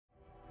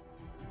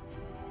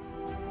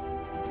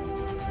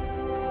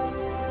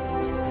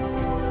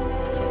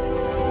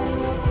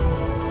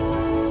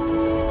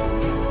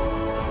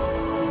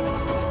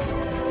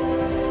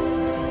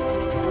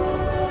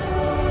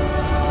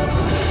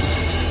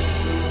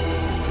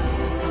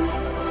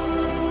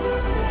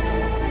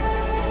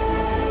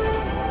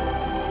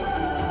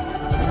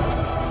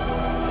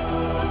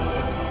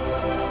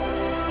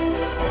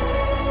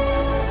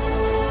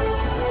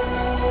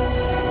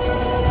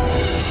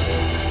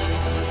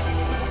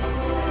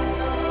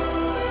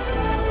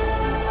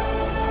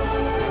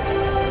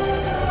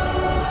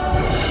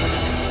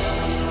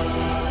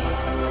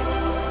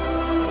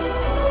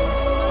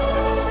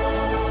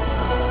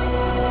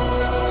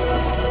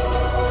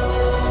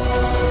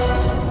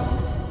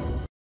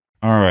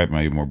All right,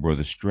 my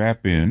brother,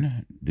 strap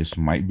in. This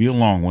might be a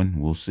long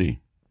one. We'll see.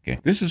 Okay,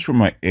 this is from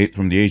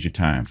the Asia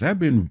Times. I've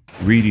been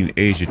reading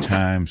Asia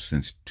Times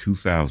since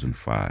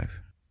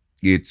 2005.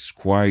 It's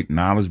quite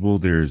knowledgeable.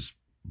 There's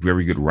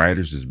very good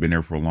writers that's been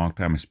there for a long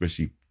time,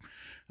 especially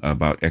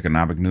about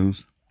economic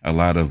news. A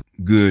lot of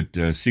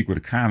good secret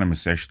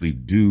economists actually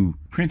do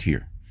print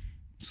here.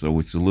 So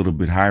it's a little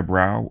bit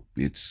highbrow.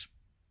 It's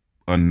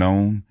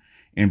unknown.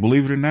 And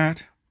believe it or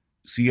not,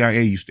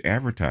 CIA used to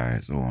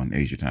advertise on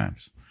Asia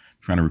Times,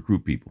 trying to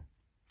recruit people.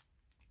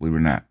 Believe it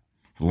or not.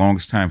 For the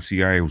longest time,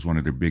 CIA was one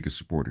of their biggest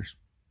supporters.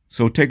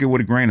 So take it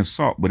with a grain of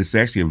salt, but it's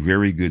actually a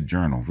very good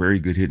journal, very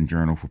good hidden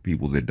journal for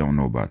people that don't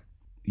know about it.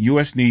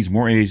 U.S. needs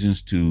more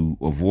Asians to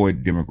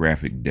avoid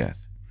demographic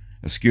death.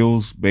 A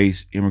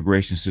skills-based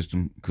immigration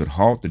system could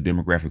halt the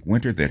demographic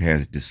winter that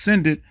has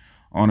descended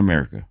on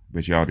America.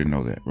 Bet y'all didn't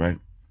know that, right?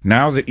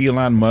 Now that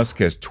Elon Musk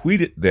has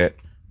tweeted that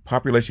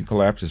population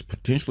collapse is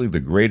potentially the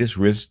greatest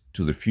risk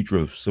to the future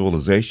of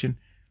civilization,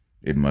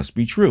 it must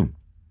be true.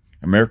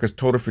 America's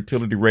total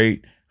fertility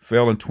rate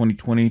fell in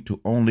 2020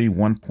 to only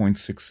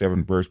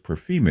 1.67 births per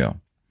female,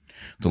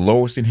 the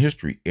lowest in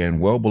history and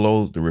well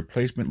below the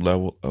replacement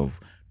level of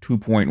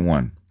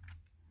 2.1.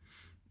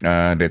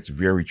 That's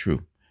very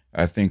true.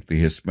 I think the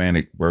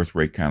Hispanic birth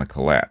rate kind of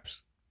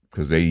collapsed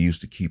because they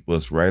used to keep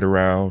us right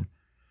around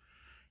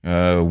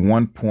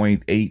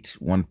 1.8,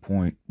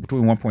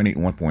 between 1.8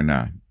 and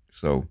 1.9.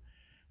 So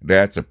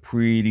that's a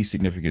pretty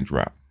significant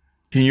drop.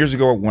 10 years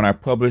ago, when I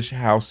published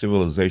How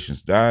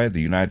Civilizations Die, the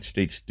United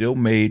States still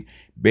made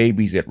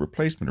babies at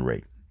replacement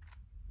rate.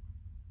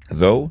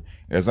 Though,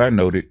 as I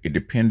noted, it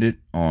depended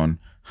on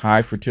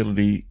high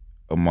fertility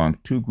among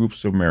two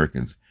groups of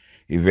Americans,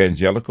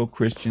 evangelical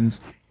Christians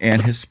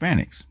and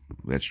Hispanics.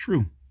 That's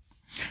true.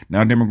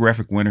 Now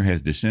demographic winter has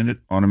descended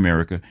on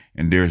America,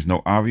 and there is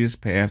no obvious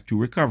path to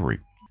recovery.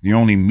 The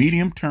only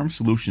medium-term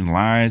solution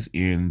lies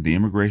in the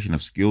immigration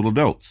of skilled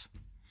adults.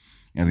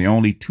 And the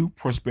only two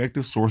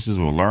prospective sources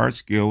of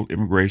large-scale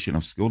immigration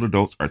of skilled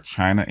adults are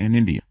China and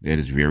India. That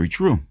is very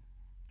true.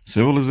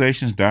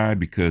 Civilizations die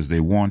because they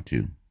want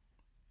to.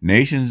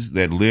 Nations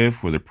that live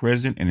for the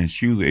present and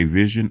eschew a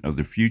vision of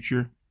the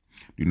future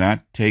do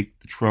not take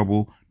the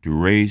trouble to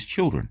raise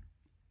children.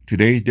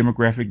 Today's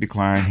demographic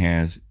decline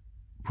has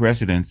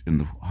precedence in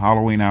the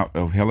hollowing out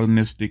of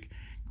Hellenistic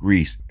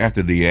Greece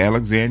after the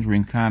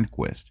Alexandrian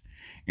conquest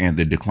and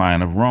the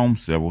decline of Rome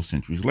several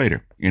centuries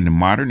later. In the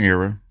modern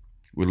era,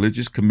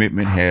 religious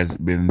commitment has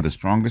been the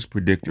strongest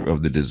predictor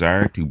of the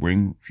desire to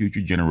bring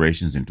future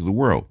generations into the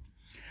world.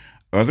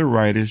 Other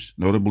writers,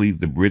 notably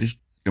the British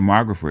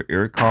demographer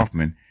Eric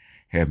Kaufman,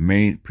 have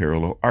made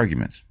parallel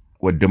arguments.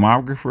 What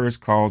demographers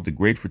call the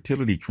Great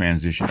Fertility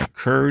Transition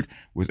occurred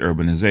with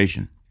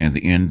urbanization and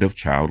the end of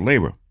child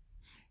labor.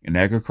 In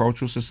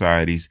agricultural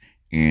societies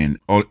and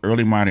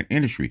early modern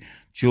industry,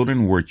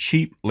 children were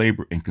cheap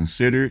labor and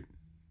considered,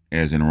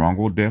 as in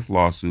wrongful death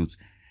lawsuits,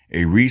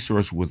 a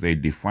resource with a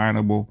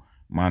definable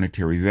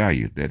monetary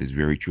value. That is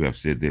very true. I've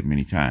said that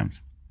many times.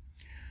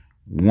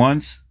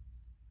 Once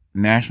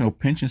national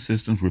pension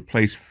systems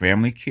replaced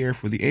family care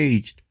for the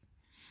aged,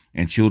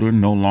 and children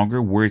no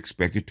longer were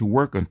expected to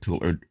work until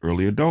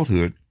early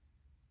adulthood,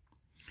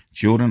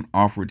 children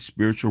offered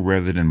spiritual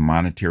rather than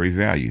monetary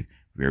value.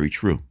 Very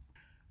true.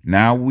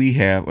 Now we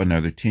have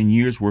another 10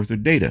 years worth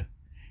of data,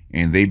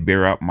 and they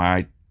bear out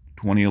my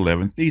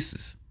 2011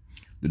 thesis.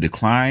 The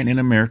decline in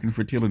American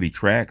fertility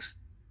tracks,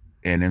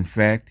 and in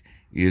fact,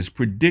 is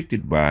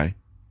predicted by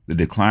the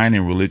decline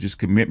in religious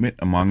commitment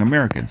among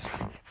Americans.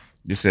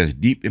 This has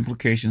deep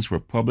implications for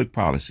public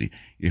policy.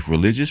 If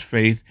religious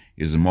faith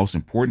is the most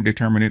important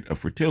determinant of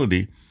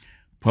fertility,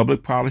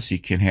 public policy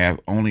can have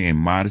only a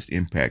modest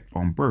impact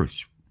on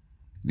births.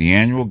 The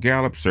annual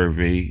Gallup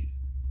survey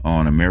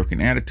on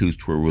American attitudes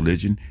toward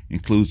religion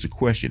includes the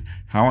question,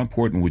 how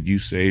important would you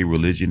say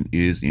religion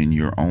is in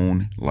your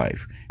own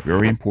life?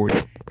 Very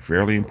important,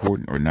 fairly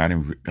important, or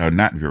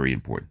not very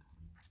important.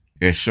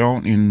 As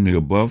shown in the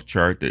above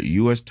chart, the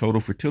U.S. total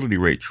fertility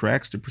rate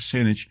tracks the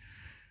percentage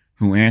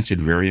who answered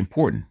very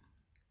important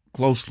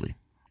closely.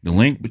 The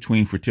link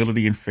between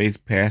fertility and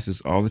faith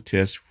passes all the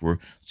tests for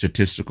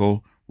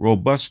statistical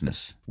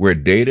robustness. Where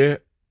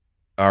data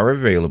are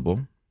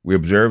available, we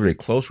observed a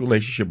close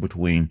relationship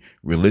between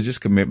religious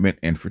commitment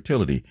and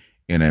fertility.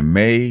 In a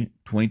May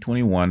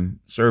 2021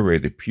 survey,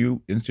 the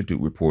Pew Institute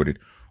reported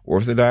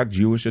Orthodox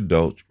Jewish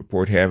adults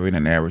report having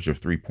an average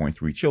of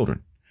 3.3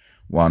 children,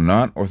 while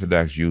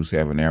non-Orthodox Jews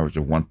have an average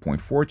of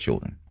 1.4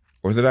 children.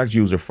 Orthodox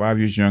Jews are 5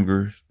 years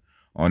younger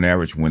on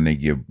average when they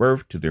give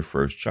birth to their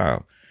first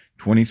child,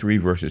 23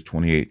 versus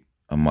 28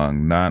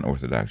 among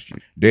non-Orthodox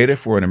Jews. Data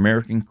for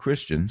American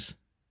Christians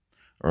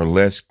are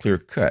less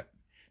clear-cut.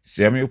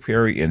 Samuel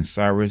Perry and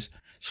Cyrus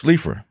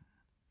Schleifer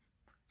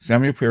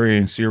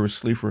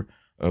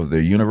of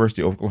the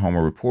University of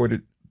Oklahoma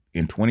reported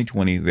in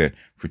 2020 that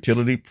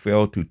fertility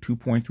fell to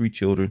 2.3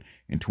 children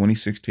in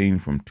 2016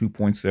 from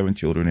 2.7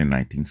 children in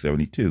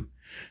 1972.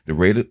 The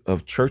rate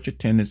of church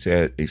attendance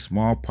had a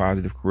small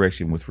positive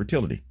correction with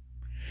fertility.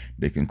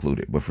 they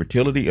concluded. But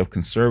fertility of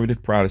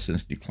conservative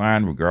Protestants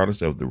declined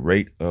regardless of the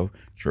rate of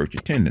church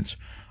attendance.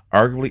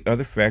 Arguably,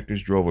 other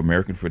factors drove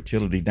American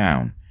fertility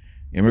down.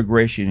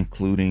 Immigration,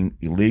 including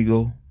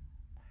illegal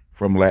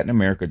from Latin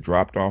America,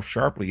 dropped off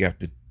sharply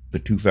after the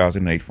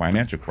 2008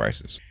 financial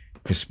crisis.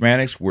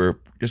 Hispanics were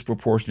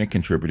disproportionate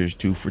contributors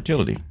to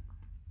fertility.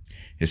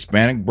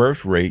 Hispanic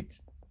birth rate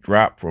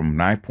dropped from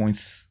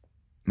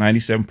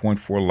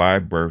 97.4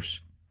 live births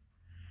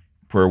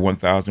per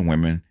 1,000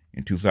 women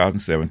in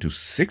 2007 to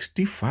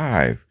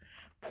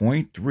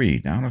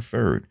 65.3, down a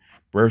third,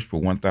 births per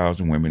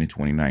 1,000 women in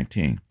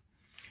 2019,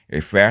 a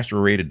faster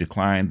rate of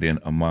decline than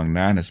among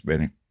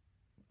non-Hispanic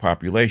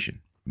population.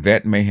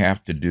 That may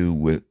have to do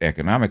with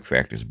economic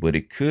factors, but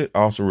it could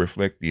also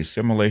reflect the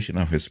assimilation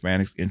of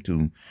Hispanics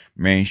into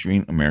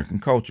mainstream American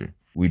culture.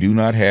 We do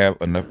not have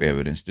enough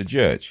evidence to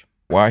judge.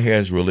 Why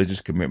has religious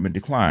commitment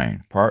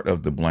declined? Part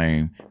of the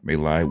blame may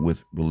lie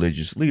with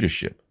religious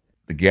leadership.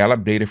 The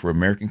Gallup data for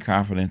American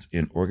confidence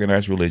in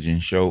organized religion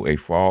show a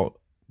fall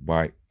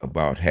by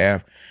about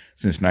half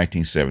since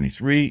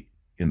 1973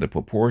 in the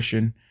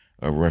proportion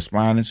of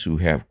respondents who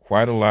have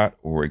quite a lot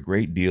or a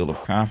great deal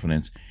of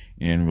confidence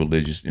in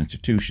religious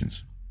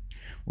institutions.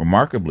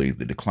 Remarkably,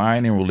 the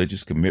decline in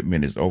religious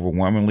commitment is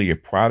overwhelmingly a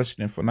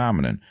Protestant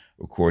phenomenon,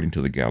 according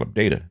to the Gallup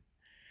data.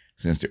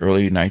 Since the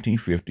early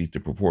 1950s, the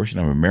proportion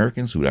of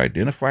Americans who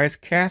identify as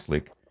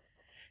Catholic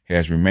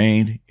has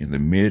remained in the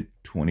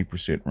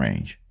mid-20%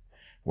 range,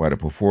 while the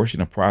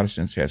proportion of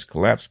Protestants has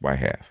collapsed by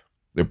half.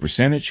 The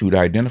percentage who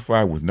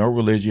identify with no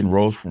religion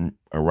rose from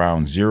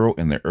around 0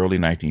 in the early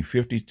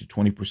 1950s to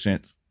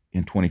 20%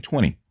 in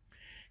 2020.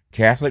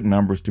 Catholic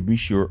numbers, to be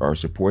sure, are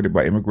supported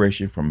by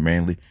immigration from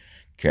mainly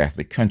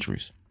Catholic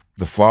countries.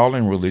 The fall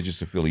in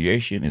religious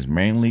affiliation is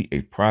mainly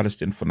a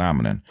Protestant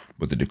phenomenon,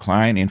 but the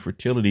decline in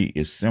fertility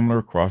is similar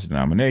across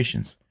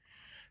denominations.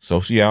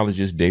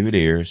 Sociologist David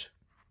Ayers,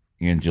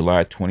 in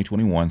July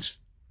 2021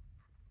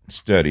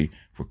 study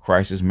for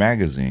Crisis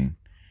Magazine,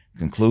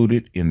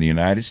 concluded in the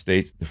United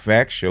States, the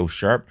facts show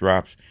sharp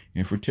drops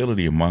in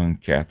fertility among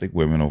Catholic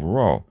women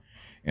overall,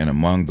 and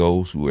among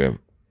those who have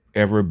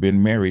ever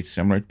been married,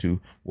 similar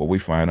to what we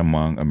find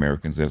among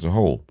Americans as a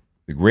whole.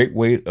 The great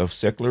weight of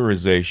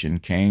secularization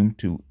came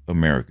to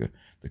America,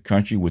 the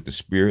country with the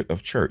spirit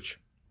of church,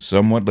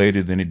 somewhat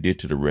later than it did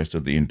to the rest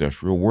of the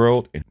industrial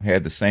world, and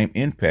had the same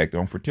impact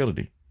on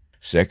fertility.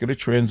 Secular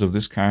trends of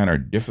this kind are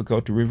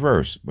difficult to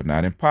reverse, but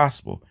not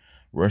impossible.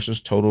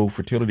 Russia's total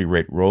fertility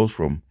rate rose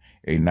from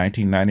a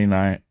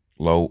 1999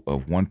 low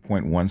of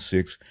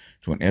 1.16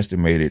 to an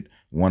estimated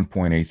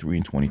 1.83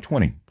 in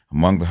 2020.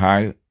 Among the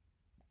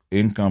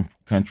high-income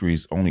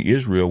countries, only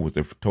Israel, with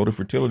a total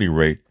fertility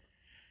rate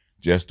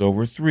just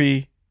over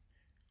 3,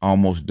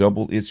 almost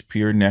double its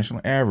peer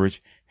national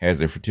average, has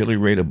a fertility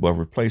rate above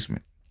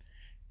replacement.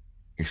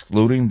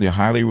 Excluding the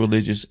highly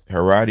religious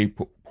Haredi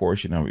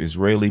portion of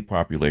Israeli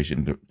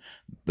population,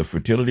 the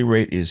fertility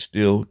rate is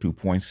still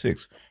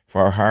 2.6,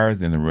 far higher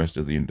than the rest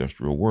of the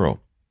industrial world.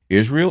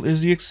 Israel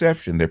is the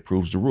exception that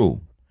proves the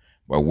rule.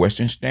 By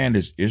Western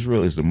standards,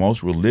 Israel is the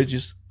most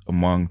religious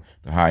among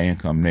the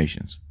high-income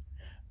nations.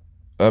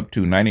 Up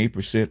to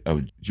 98%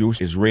 of Jewish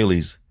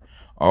Israelis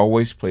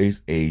always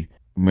place a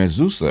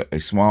mezuzah, a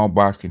small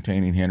box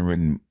containing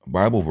handwritten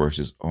Bible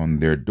verses, on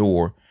their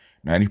door.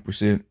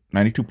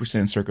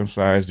 92%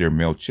 circumcise their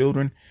male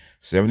children.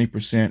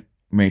 70%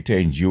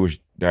 maintain Jewish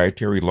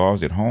dietary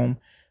laws at home.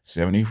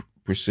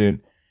 70%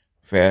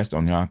 fast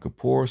on Yom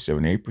Kippur.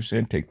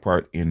 78% take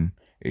part in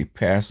a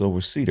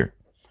Passover Seder,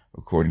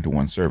 according to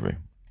one survey.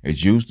 A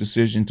Jew's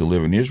decision to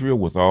live in Israel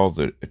with all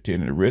the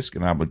attendant risks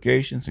and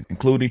obligations,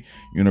 including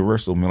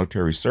universal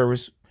military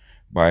service,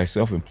 by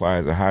itself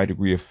implies a high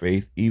degree of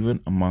faith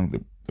even among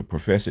the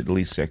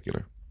professedly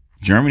secular.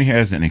 Germany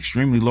has an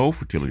extremely low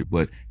fertility,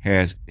 but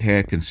has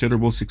had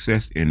considerable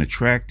success in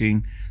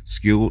attracting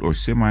skilled or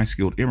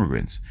semi-skilled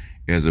immigrants.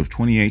 As of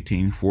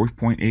 2018,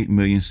 4.8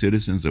 million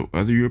citizens of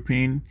other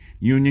European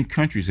Union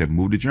countries have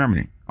moved to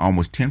Germany.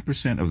 Almost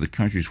 10% of the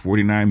country's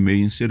 49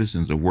 million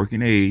citizens of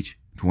working age,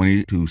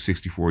 20 to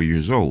 64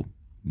 years old.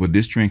 But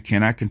this trend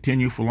cannot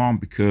continue for long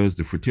because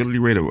the fertility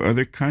rate of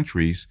other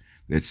countries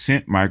that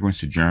sent migrants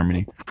to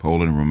Germany,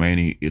 Poland,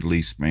 Romania,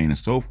 Italy, Spain, and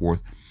so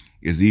forth,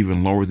 is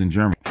even lower than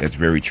Germany. That's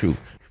very true.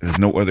 There's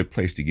no other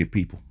place to get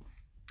people.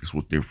 That's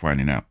what they're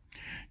finding out.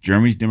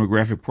 Germany's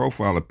demographic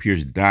profile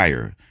appears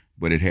dire,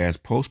 but it has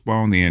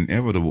postponed the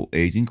inevitable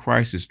aging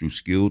crisis through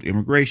skilled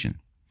immigration.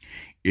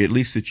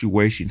 Italy's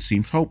situation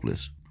seems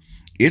hopeless.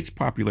 Its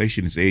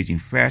population is aging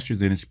faster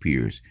than its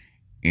peers,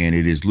 and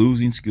it is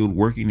losing skilled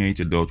working-age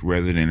adults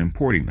rather than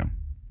importing them.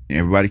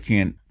 Everybody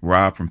can't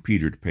rob from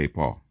Peter to pay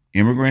Paul.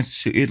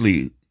 Immigrants to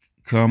Italy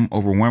come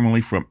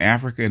overwhelmingly from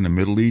Africa and the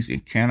Middle East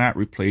and cannot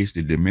replace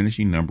the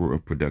diminishing number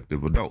of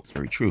productive adults.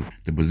 Very true.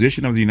 The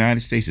position of the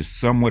United States is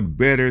somewhat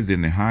better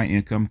than the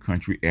high-income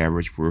country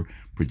average for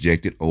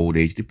projected old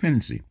age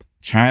dependency.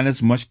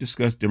 China's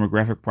much-discussed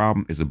demographic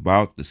problem is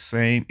about the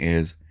same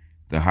as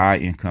the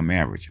high-income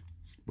average,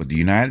 but the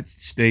United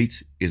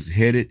States is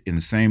headed in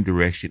the same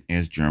direction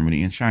as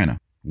Germany and China.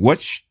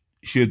 What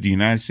should the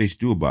United States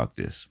do about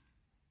this?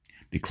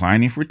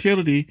 Declining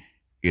fertility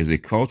is a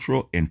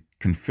cultural and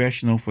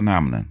confessional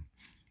phenomenon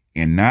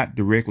and not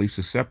directly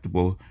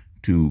susceptible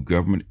to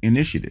government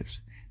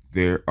initiatives.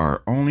 There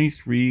are only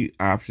three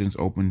options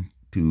open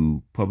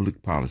to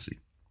public policy: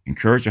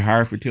 encourage a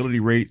higher fertility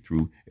rate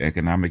through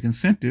economic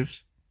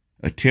incentives,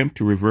 attempt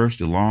to reverse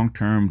the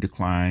long-term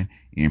decline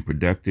in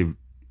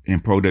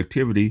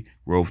productivity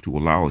growth to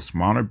allow a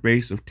smaller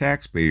base of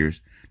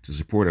taxpayers to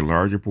support a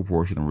larger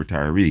proportion of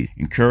retirees,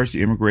 encourage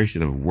the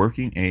immigration of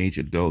working-age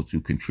adults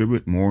who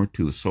contribute more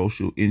to the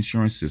social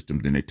insurance system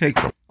than they take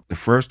from. The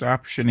first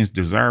option is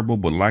desirable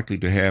but likely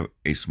to have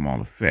a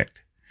small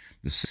effect.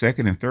 The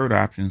second and third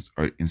options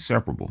are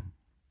inseparable.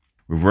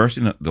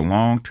 Reversing the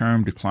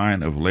long-term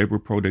decline of labor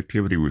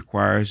productivity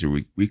requires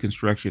a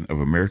reconstruction of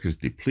America's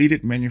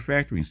depleted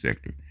manufacturing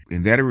sector,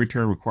 and that in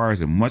return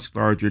requires a much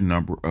larger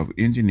number of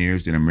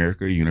engineers than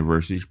American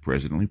universities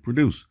presently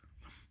produce.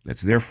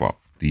 That's their fault.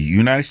 The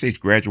United States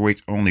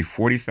graduates only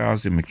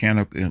 40,000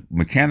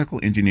 mechanical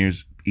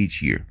engineers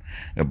each year,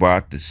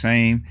 about the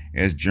same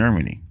as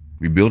Germany.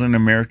 Rebuilding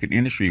American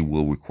industry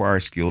will require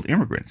skilled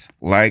immigrants.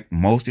 Like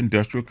most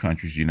industrial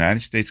countries, the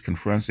United States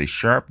confronts a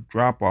sharp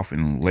drop-off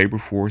in labor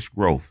force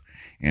growth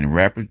and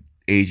rapid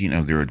aging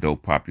of their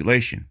adult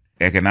population.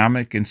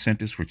 Economic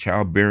incentives for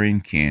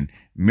childbearing can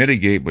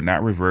mitigate but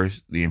not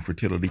reverse the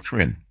infertility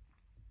trend.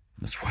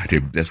 That's why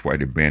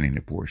they're banning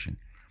abortion.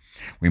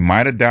 We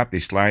might adopt a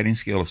sliding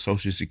scale of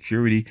Social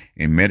Security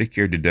and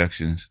Medicare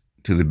deductions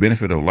to the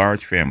benefit of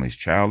large families.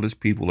 Childless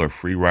people are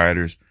free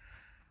riders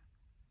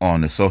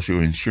on the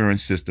social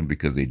insurance system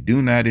because they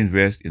do not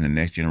invest in the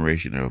next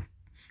generation of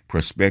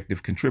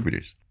prospective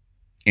contributors.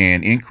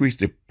 And increase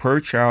the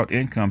per-child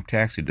income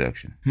tax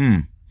deduction.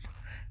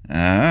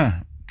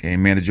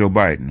 Amen to Joe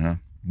Biden, huh?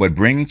 But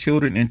bringing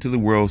children into the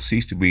world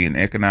ceased to be an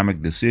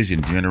economic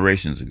decision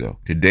generations ago.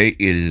 Today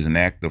it is an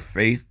act of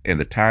faith, and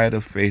the tide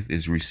of faith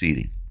is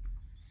receding.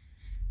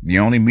 The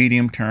only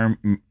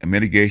medium-term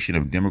mitigation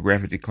of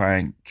demographic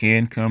decline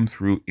can come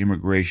through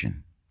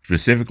immigration,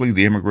 specifically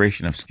the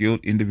immigration of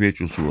skilled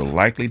individuals who are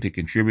likely to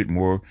contribute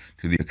more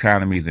to the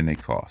economy than they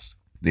cost.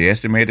 The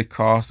estimated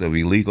cost of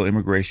illegal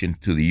immigration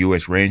to the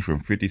U.S. range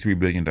from $53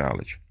 billion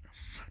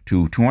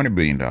to $200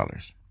 billion,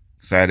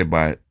 cited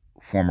by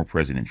former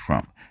President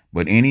Trump.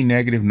 But any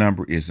negative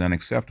number is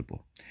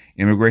unacceptable.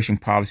 Immigration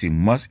policy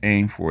must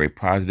aim for a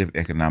positive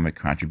economic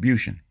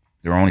contribution.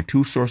 There are only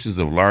two sources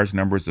of large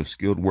numbers of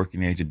skilled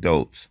working-age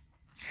adults,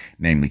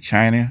 namely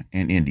China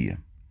and India.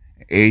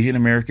 Asian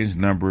Americans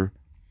number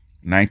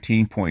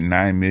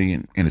 19.9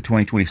 million in the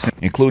 2020 census,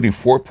 including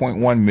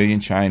 4.1 million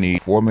Chinese,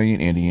 4 million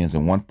Indians,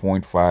 and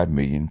 1.5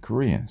 million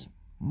Koreans.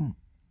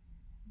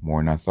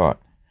 More than I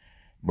thought.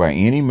 By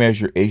any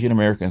measure, Asian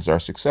Americans are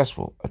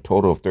successful. A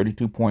total of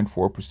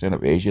 32.4%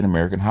 of Asian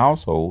American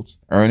households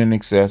earn in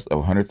excess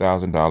of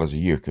 $100,000 a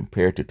year,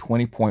 compared to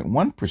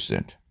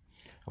 20.1%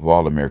 of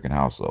all American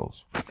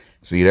households.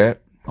 See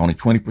that? Only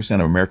 20%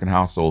 of American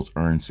households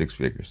earn six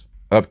figures.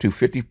 Up to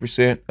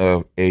 50%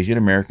 of Asian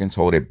Americans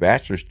hold a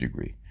bachelor's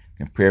degree,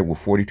 compared with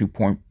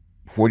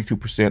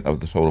 42% of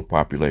the total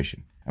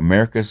population.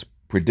 America's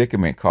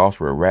predicament calls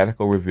for a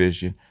radical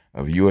revision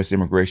of U.S.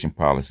 immigration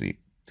policy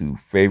to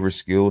favor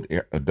skilled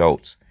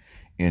adults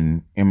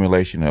in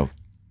emulation of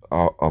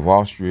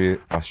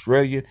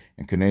Australia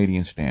and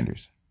Canadian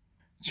standards.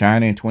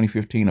 China in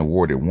 2015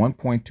 awarded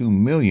 1.2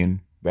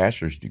 million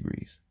bachelor's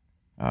degrees.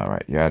 All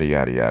right, yada,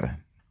 yada, yada.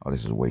 Oh,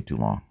 this is way too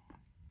long.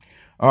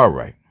 All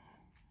right.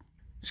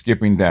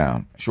 Skipping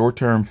down,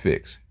 short-term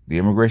fix. The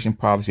immigration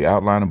policy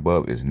outlined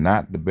above is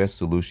not the best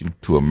solution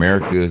to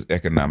America's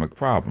economic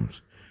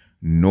problems,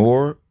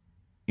 nor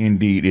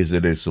indeed is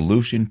it a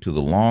solution to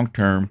the long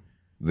term.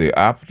 The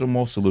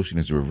optimal solution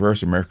is to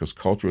reverse America's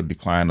cultural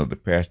decline of the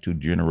past two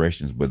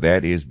generations, but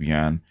that is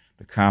beyond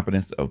the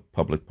competence of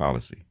public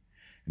policy.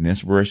 An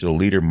inspirational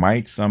leader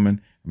might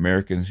summon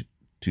Americans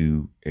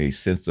to a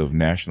sense of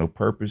national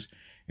purpose,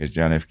 as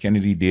John F.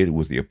 Kennedy did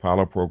with the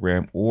Apollo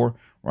program, or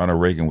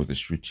Ronald Reagan with the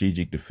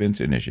Strategic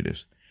Defense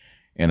Initiatives,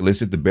 and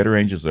elicit the better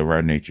angels of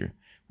our nature.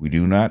 We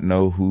do not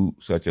know who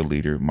such a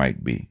leader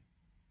might be.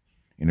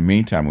 In the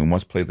meantime, we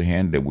must play the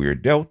hand that we are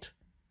dealt.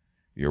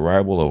 The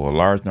arrival of a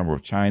large number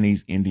of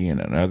Chinese, Indian,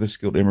 and other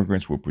skilled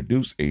immigrants will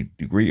produce a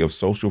degree of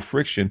social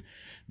friction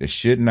that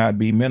should not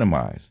be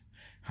minimized.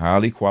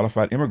 Highly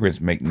qualified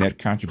immigrants make net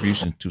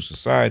contributions to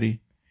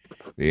society.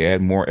 They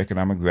add more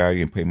economic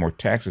value and pay more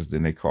taxes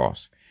than they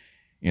cost.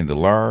 In the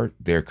large,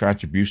 their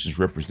contributions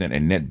represent a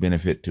net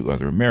benefit to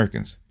other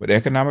Americans. But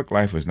economic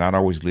life is not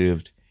always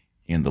lived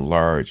in the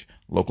large.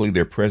 Locally,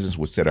 their presence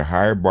would set a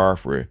higher bar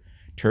for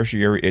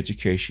tertiary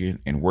education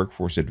and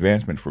workforce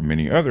advancement for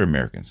many other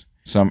Americans.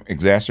 Some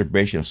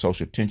exacerbation of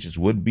social tensions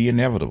would be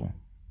inevitable.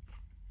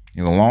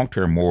 In the long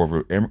term,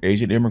 moreover,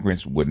 Asian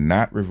immigrants would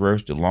not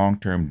reverse the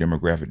long-term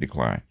demographic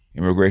decline.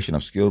 Immigration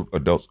of skilled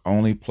adults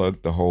only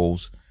plugged the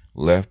holes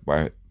left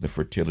by the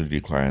fertility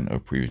decline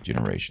of previous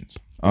generations.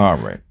 All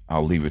right,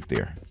 I'll leave it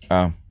there.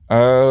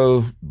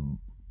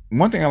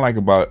 One thing I like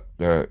about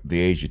the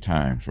Age of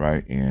Times,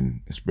 right,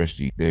 and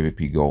especially David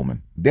P.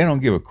 Goldman, they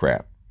don't give a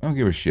crap. They don't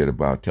give a shit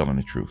about telling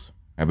the truth.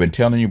 I've been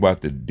telling you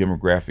about the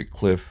demographic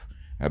cliff.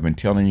 I've been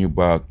telling you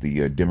about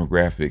the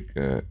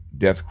demographic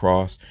death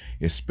cross,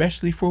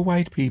 especially for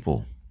white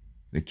people.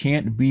 They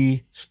can't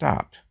be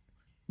stopped.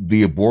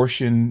 The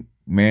abortion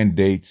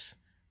mandates,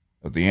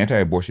 the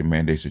anti-abortion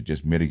mandates are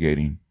just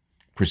mitigating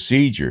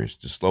procedures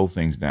to slow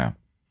things down.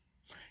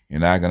 You're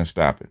not going to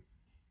stop it.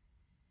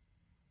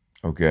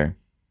 Okay?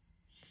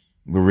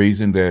 The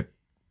reason that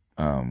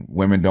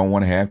women don't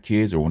want to have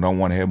kids or don't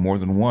want to have more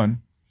than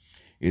one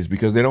is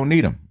because they don't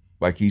need them.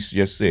 Like he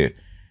just said,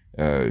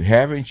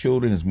 having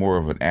children is more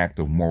of an act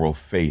of moral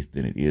faith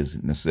than it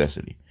is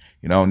necessity.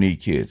 You don't need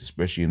kids,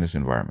 especially in this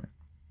environment.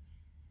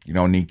 You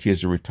don't need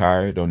kids to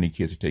retire. Don't need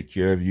kids to take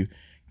care of you.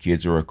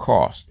 Kids are a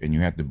cost, and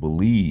you have to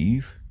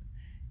believe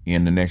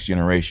in the next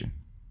generation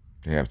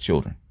to have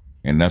children.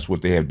 And that's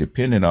what they have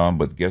depended on.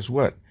 But guess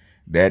what?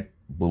 That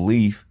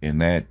belief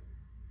and that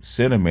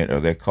sentiment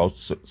or that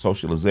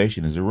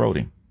socialization is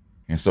eroding.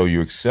 And so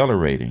you're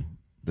accelerating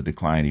the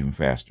decline even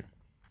faster.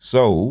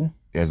 So,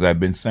 as I've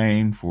been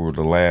saying for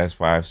the last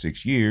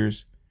 5-6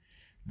 years,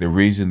 the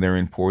reason they're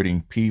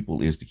importing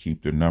people is to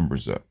keep their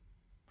numbers up.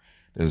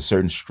 There's a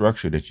certain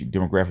structure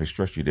demographic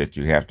structure that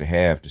you have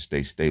to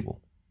stay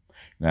stable.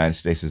 The United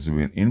States has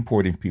been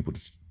importing people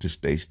to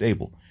stay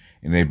stable.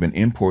 And they've been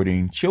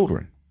importing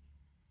children,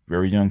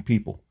 very young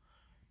people,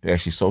 to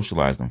actually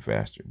socialize them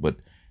faster. But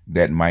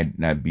that might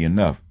not be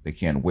enough. They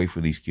can't wait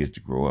for these kids to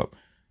grow up,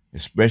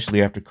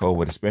 especially after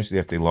COVID, especially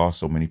after they lost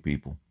so many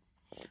people.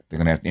 They're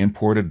going to have to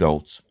import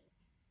adults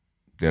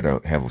that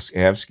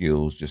have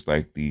skills, just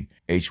like the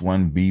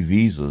H-1B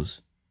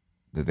visas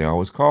that they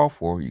always call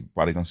for. You're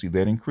probably going to see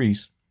that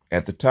increase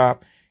at the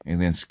top,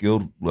 and then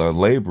skilled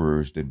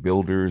laborers, the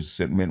builders,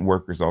 cement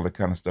workers, all that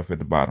kind of stuff at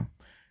the bottom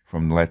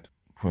from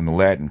the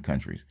Latin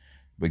countries.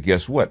 But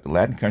guess what? The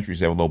Latin countries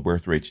have low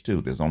birth rates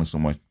too. There's only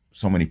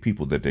so many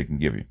people that they can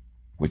give you,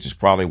 which is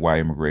probably why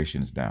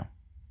immigration is down.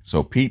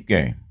 So peep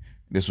game.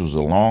 This was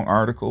a long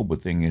article,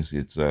 but thing is,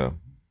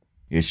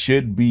 it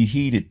should be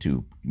heeded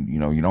to. You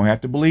know, you don't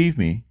have to believe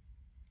me,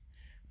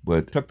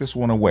 but tuck this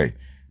one away.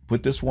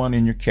 Put this one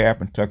in your cap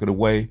and tuck it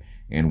away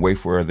and wait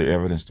for other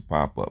evidence to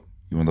pop up,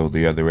 even though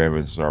the other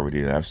evidence is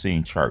already there. I've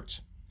seen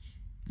charts.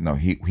 You know,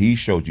 he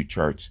showed you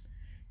charts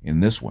in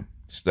this one.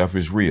 Stuff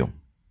is real.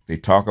 They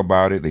talk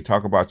about it. They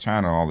talk about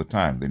China all the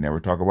time. They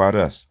never talk about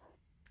us.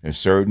 There's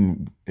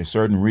certain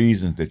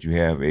reasons that you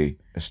have a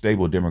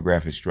stable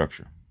demographic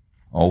structure.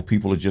 Old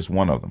people are just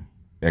one of them.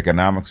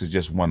 Economics is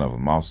just one of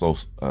them. Also,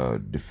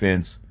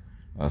 defense,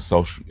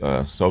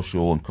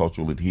 social and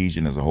cultural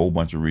adhesion. There's a whole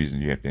bunch of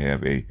reasons you have to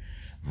have a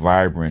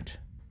vibrant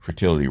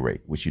fertility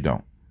rate, which you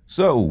don't.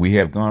 So we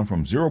have gone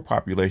from zero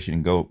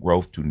population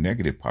growth to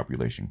negative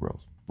population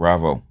growth.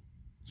 Bravo.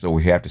 So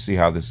we have to see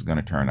how this is going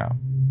to turn out.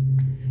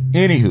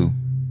 Anywho,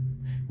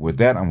 with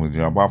that, I'm going to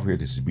jump off here.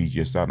 This is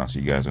BGS out, and I'll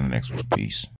see you guys in the next one. Peace.